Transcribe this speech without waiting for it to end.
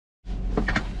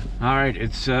All right,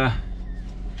 it's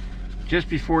just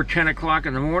before 10 o'clock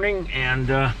in the morning, and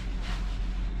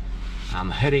I'm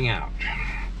heading out.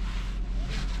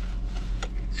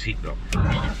 Seatbelt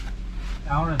first.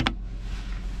 Down and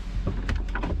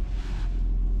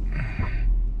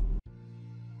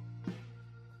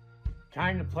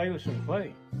time to play with some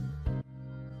clay.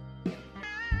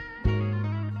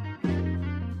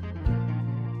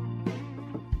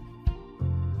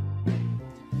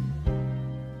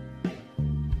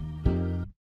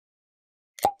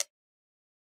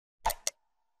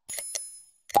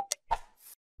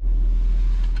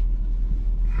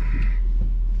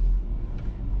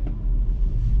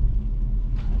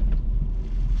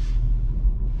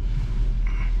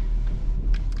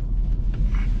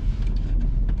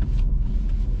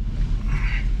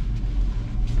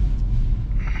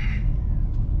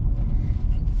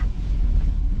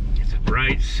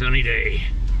 Bright sunny day.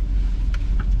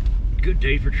 Good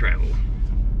day for travel.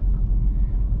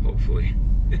 Hopefully.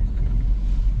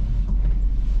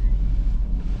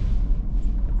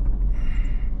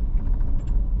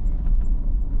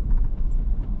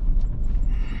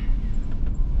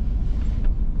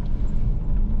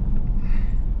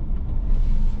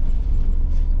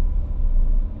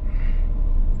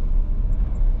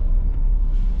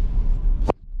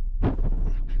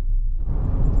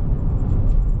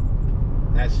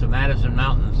 That's the Madison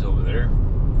Mountains over there.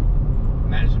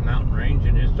 Madison Mountain Range,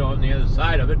 and just on the other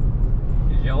side of it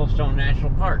is Yellowstone National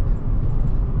Park.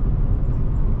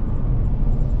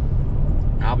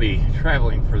 I'll be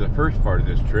traveling for the first part of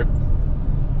this trip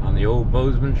on the old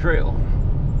Bozeman Trail.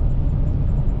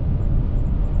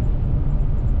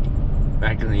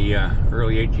 Back in the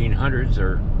early 1800s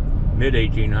or mid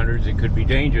 1800s, it could be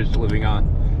dangerous driving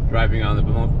on the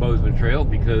Bozeman Trail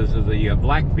because of the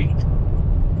Blackfeet.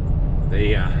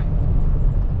 They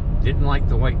didn't like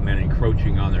the white men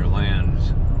encroaching on their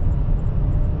lands.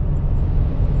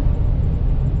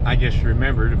 I just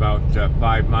remembered about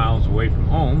 5 miles away from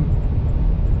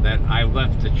home that I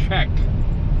left a check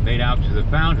made out to the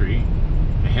foundry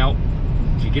to help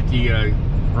to get the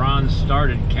bronze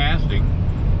started casting,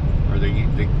 or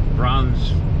the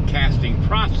bronze casting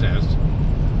process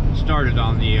started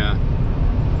on the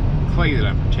clay that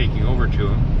I'm taking over to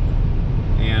them.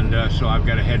 And so I've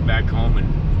got to head back home and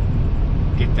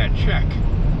get that check.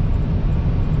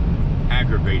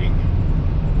 Aggravating.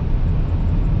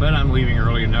 But I'm leaving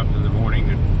early enough in the morning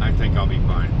that I think I'll be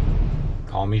fine.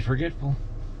 Call me forgetful.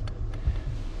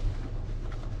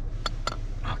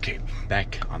 Okay,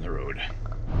 back on the road.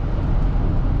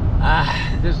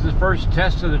 This is the first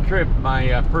test of the trip.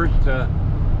 My first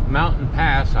mountain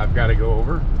pass I've got to go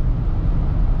over.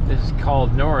 This is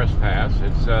called Norris Pass.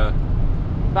 It's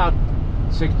about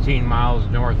 16 miles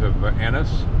north of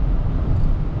Ennis.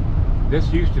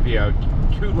 This used to be a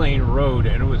 2-lane road,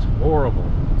 and it was horrible.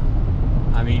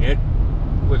 I mean, it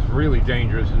was really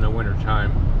dangerous in the winter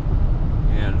time.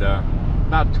 And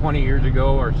about 20 years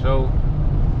ago or so,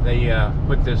 they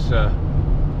put this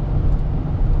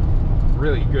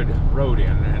really good road in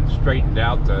and straightened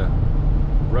out the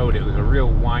road. It was a real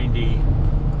windy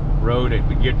road. It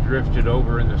would get drifted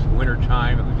over in this winter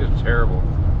time. It was just terrible.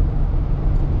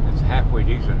 It's halfway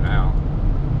decent now.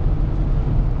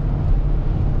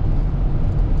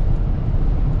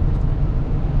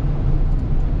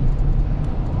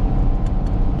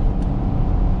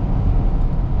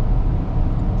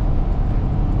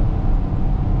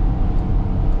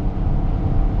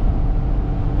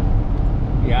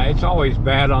 Yeah, it's always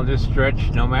bad on this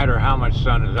stretch, no matter how much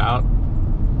sun is out,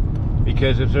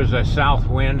 because if there's a south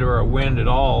wind or a wind at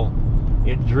all,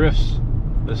 it drifts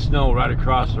the snow right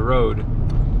across the road.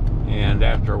 And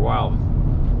after a while,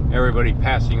 everybody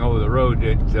passing over the road,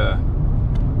 it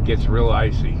gets real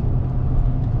icy.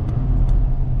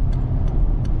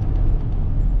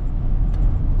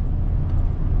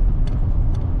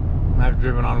 I've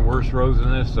driven on worse roads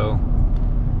than this, so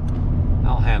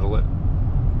I'll handle it.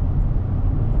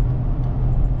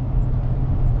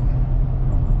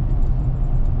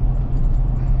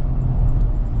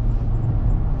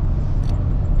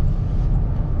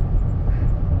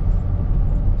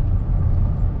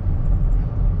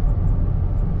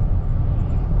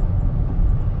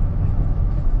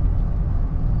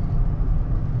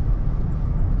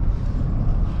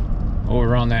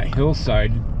 Over on that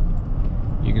hillside,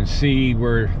 you can see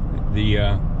where the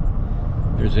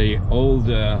there's a old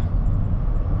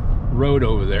road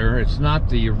over there. It's not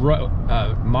the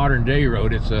modern day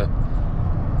road. It's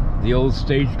the old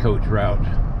stagecoach route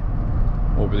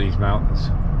over these mountains.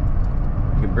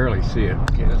 You can barely see it.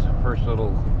 Okay, this is the first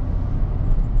little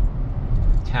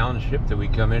township that we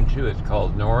come into. It's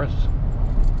called Norris.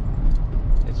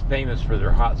 It's famous for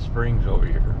their hot springs over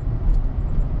here.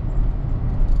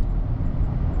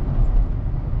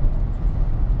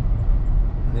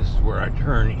 And this is where I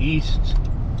turn east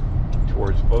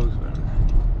towards Bozeman.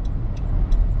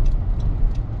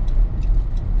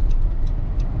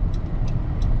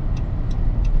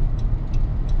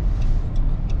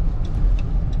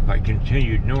 If I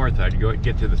continued north, I'd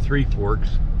get to the Three Forks,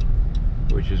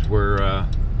 which is where the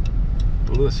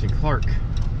Lewis and Clark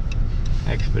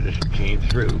expedition came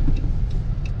through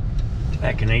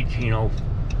back in the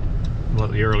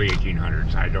early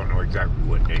 1800s. I don't know exactly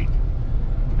what date.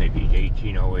 Maybe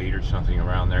 1808 or something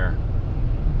around there.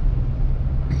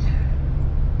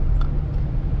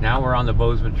 Now we're on the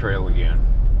Bozeman Trail again.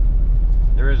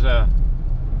 There is a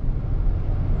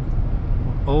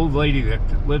old lady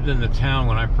that lived in the town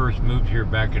when I first moved here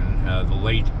back in the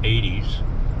late 80s,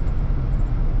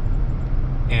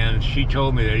 and she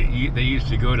told me that they used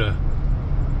to go to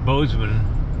Bozeman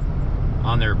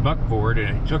on their buckboard,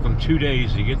 and it took them 2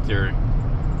 days to get there. It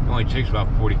only takes about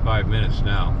 45 minutes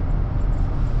now.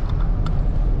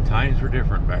 Times were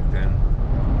different back then.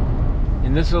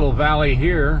 In this little valley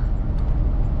here,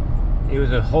 it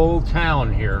was a whole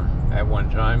town here at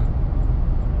one time.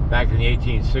 Back in the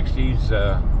 1860s,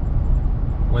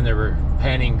 when they were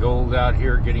panning gold out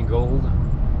here, getting gold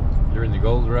during the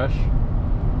gold rush.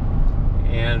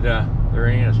 And there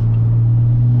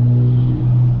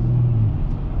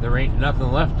ain't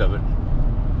nothing left of it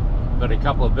but a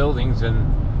couple of buildings, and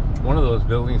one of those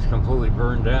buildings completely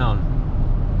burned down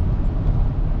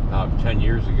about 10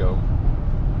 years ago.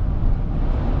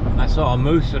 I saw a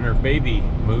moose and her baby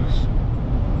moose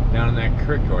down in that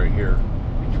creek right here,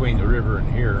 between the river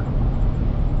and here,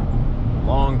 a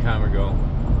long time ago.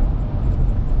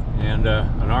 And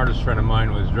an artist friend of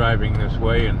mine was driving this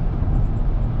way, and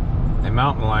a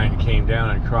mountain lion came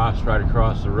down and crossed right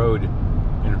across the road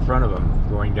in front of him,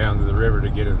 going down to the river to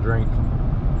get a drink.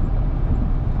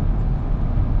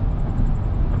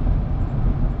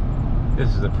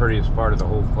 This is the prettiest part of the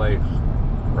whole place,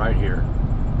 right here.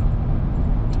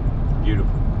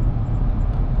 Beautiful.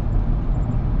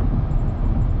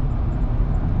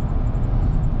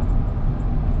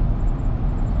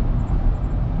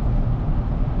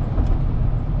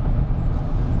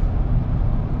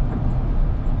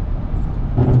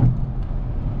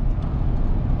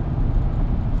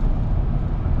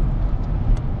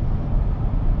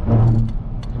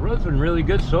 The road's been really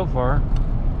good so far.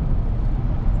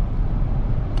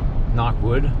 Knock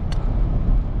wood.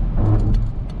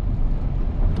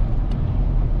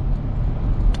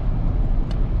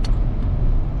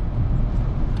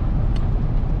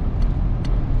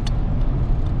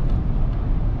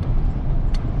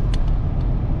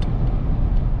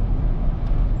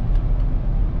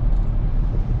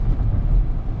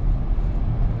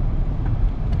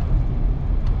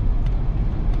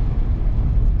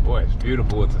 Boy, it's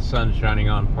beautiful with the sun shining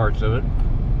on parts of it.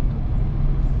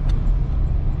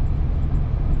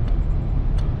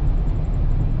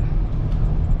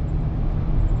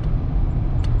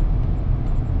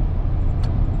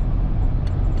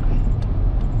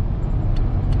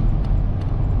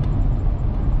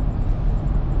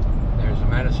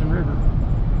 River.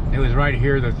 It was right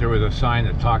here that there was a sign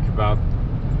that talked about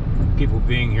people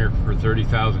being here for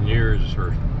 30,000 years,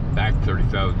 or back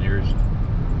 30,000 years.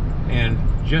 And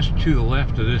just to the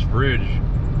left of this bridge,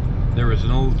 there was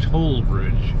an old toll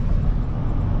bridge.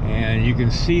 And you can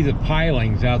see the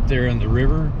pilings out there in the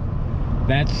river.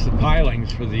 That's the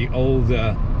pilings for the old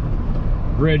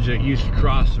bridge that used to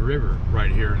cross the river right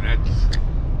here. And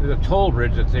there's a toll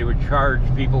bridge that they would charge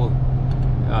people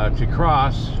to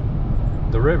cross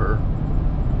the river,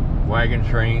 wagon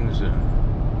trains and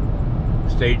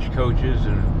stagecoaches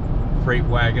and freight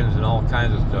wagons and all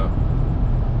kinds of stuff.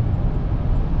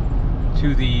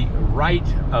 To the right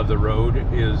of the road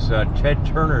is Ted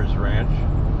Turner's ranch.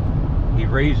 He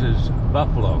raises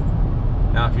buffalo.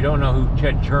 Now, if you don't know who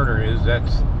Ted Turner is,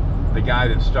 that's the guy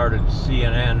that started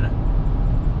CNN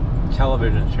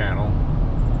television channel,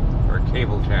 or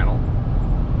cable channel.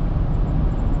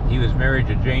 He was married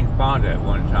to Jane Fonda at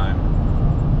one time.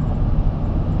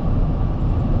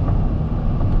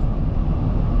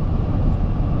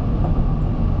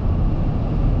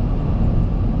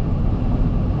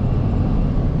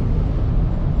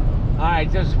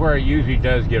 This is where it usually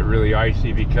does get really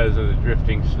icy because of the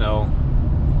drifting snow.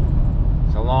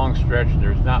 It's a long stretch and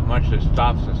there's not much that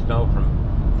stops the snow from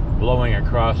blowing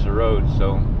across the road,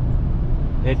 so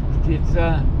it's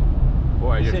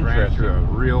boy, I just ran through a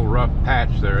real rough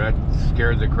patch there. That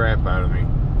scared the crap out of me.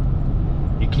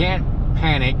 You can't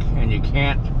panic and you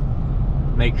can't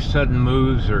make sudden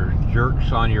moves or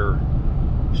jerks on your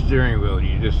steering wheel.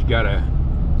 You just gotta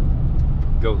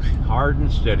goes hard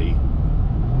and steady.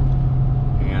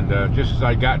 And just as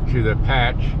I got to the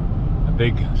patch, a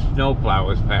big snowplow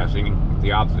was passing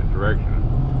the opposite direction.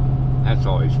 That's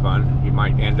always fun. You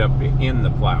might end up in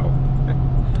the plow.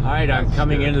 Alright, I'm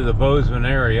coming into the Bozeman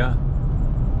area,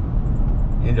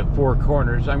 into Four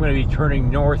Corners. I'm going to be turning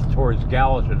north towards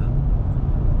Gallatin.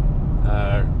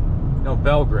 No,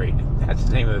 Belgrade. That's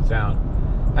the name of the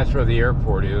town. That's where the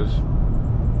airport is.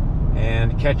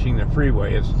 And catching the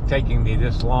freeway. It's taking me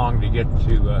this long to get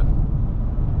to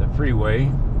the freeway.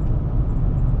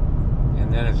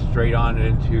 And then it's straight on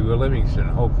into Livingston,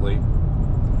 hopefully.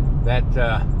 That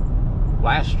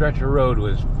last stretch of road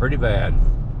was pretty bad,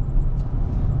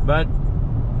 but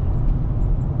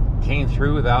came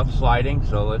through without sliding,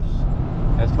 so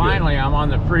that's finally I'm on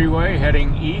the freeway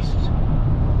heading east,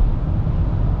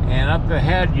 and up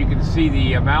ahead you can see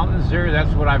the mountains there.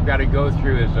 That's what I've got to go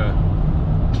through, is a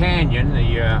canyon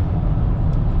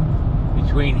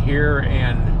between here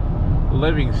and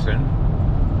Livingston,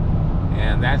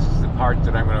 and that's the part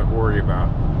that I'm going to worry about.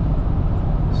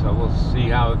 So we'll see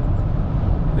how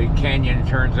the canyon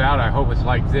turns out. I hope it's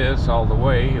like this all the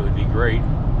way. It would be great,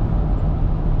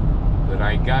 but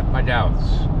I got my doubts.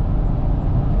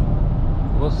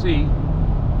 We'll see.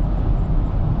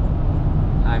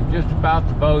 I'm just about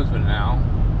to Bozeman now.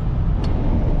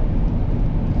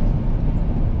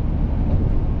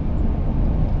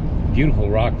 Beautiful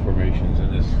rock formations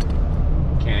in this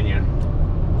canyon.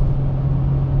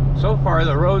 So far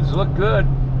the roads look good.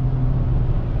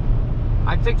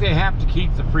 I think they have to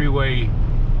keep the freeway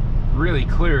really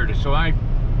cleared, so I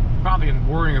probably am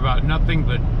worrying about nothing,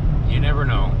 but you never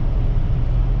know.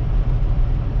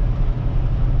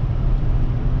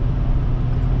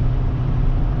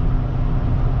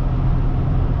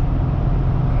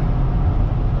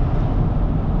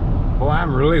 Boy,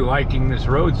 I'm really liking this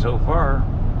road so far.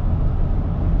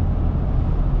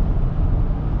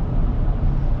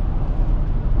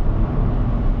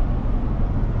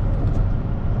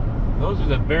 Those are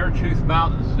the Beartooth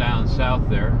Mountains down south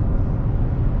there.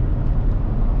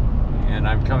 And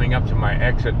I'm coming up to my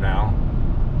exit now.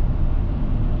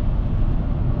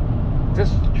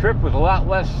 This trip was a lot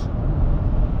less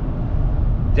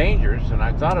dangerous than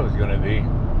I thought it was going to be.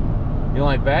 The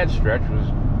only bad stretch was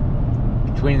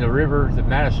between the river, the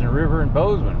Madison River, and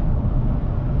Bozeman.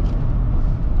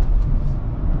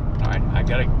 Alright, I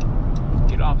gotta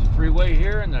get off the freeway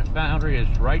here, and the foundry is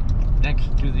right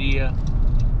next to the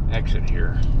exit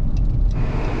here.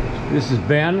 This is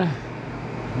Ben,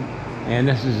 and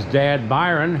this is Dad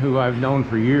Byron, who I've known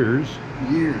for years.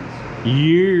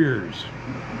 Years.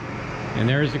 And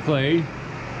there's the clay,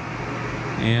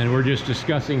 and we're just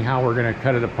discussing how we're going to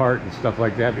cut it apart and stuff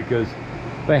like that, because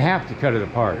they have to cut it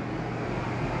apart.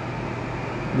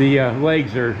 The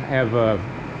legs have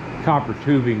copper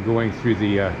tubing going through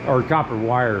the or copper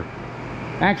wire.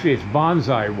 Actually, it's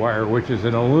bonsai wire, which is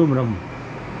an aluminum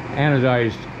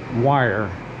anodized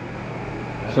wire,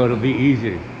 so it'll be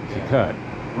easy to cut.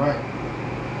 Right.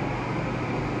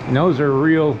 And those are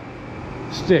real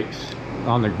sticks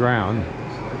on the ground.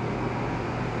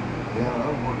 Yeah,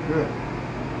 that'll work good.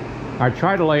 I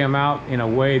try to lay them out in a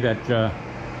way that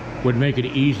would make it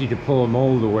easy to pull a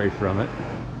mold away from it.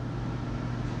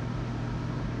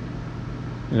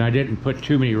 And I didn't put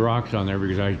too many rocks on there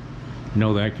because I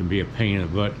know that can be a pain in the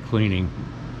butt cleaning.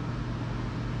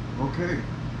 Okay.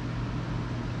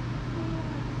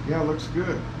 Yeah, looks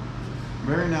good.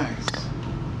 Very nice.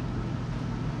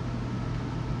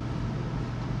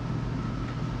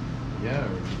 Yeah,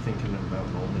 were you thinking about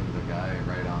molding the guy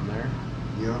right on there?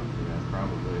 Yeah. Yeah,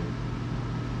 probably.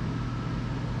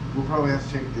 We'll probably have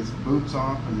to take his boots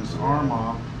off and this arm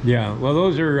off. Yeah, well,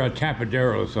 those are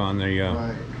tapaderos on the...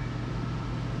 Right.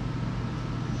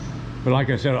 But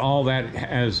like I said, all that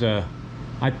has... I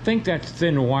think that's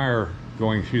thin wire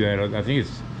going through that. I think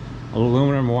it's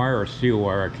aluminum wire or steel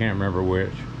wire. I can't remember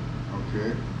which.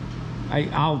 Okay.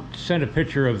 I'll send a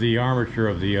picture of the armature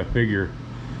of the figure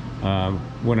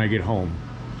when I get home,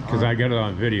 because I got it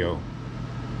on video.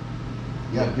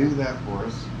 Yeah, do that for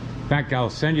us. In fact,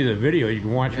 I'll send you the video. You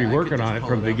can watch me working on it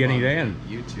from beginning to end.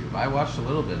 YouTube. I watched a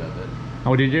little bit of it.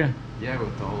 Oh, did you? Yeah,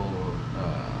 with the whole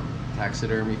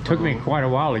taxidermy. Took me quite a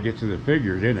while to get to the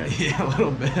figure, didn't it? Yeah, a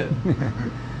little bit.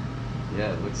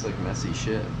 Yeah, it looks like messy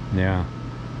shit. Yeah.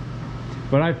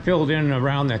 But I filled in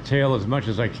around that tail as much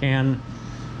as I can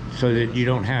so that you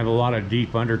don't have a lot of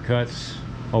deep undercuts,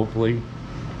 hopefully.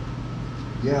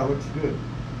 Yeah, looks good.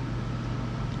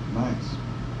 Nice.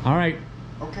 All right.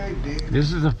 Okay, Dave.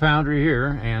 This is the foundry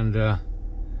here, and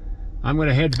I'm going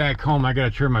to head back home. I got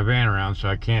to turn my van around, so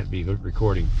I can't be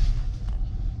recording.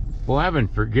 Well, I've been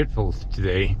forgetful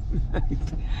today.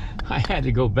 I had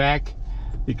to go back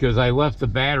because I left the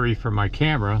battery for my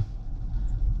camera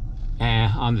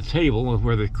on the table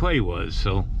where the clay was.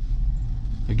 So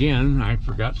again, I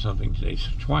forgot something today,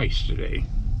 twice today,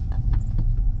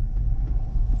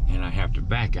 and I have to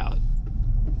back out.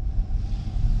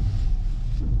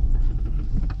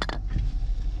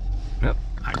 Yep,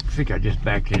 I think I just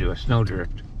backed into a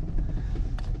snowdrift.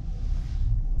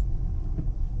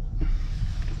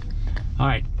 All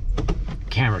right,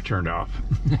 camera turned off.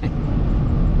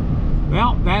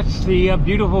 Well, that's the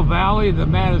beautiful valley of the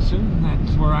Madison.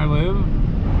 That's where I live.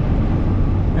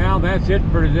 Now that's it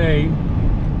for today.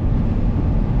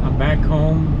 I'm back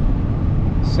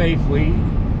home safely,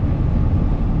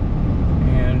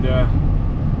 and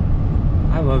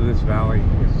I love this valley.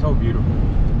 It's so beautiful.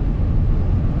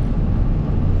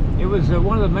 It was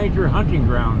one of the major hunting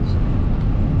grounds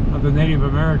of the Native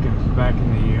Americans back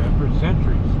in the first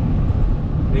centuries.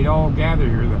 They'd all gather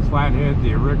here, the Flathead,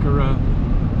 the Arikara,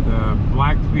 the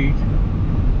Blackfeet,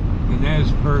 the Nez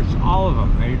Perce, all of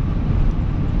them. They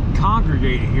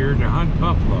congregated here to hunt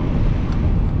buffalo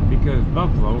because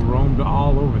buffalo roamed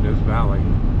all over this valley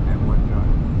at one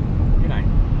time. Good night.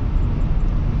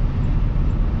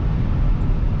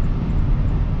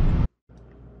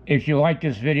 If you like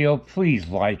this video, please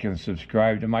like and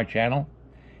subscribe to my channel.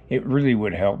 It really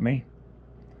would help me.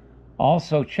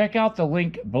 Also, check out the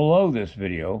link below this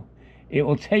video. It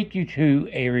will take you to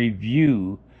a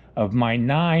review of my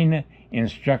 9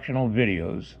 instructional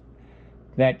videos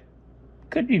that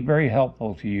could be very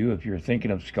helpful to you if you're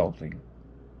thinking of sculpting.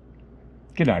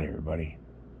 Good night, everybody.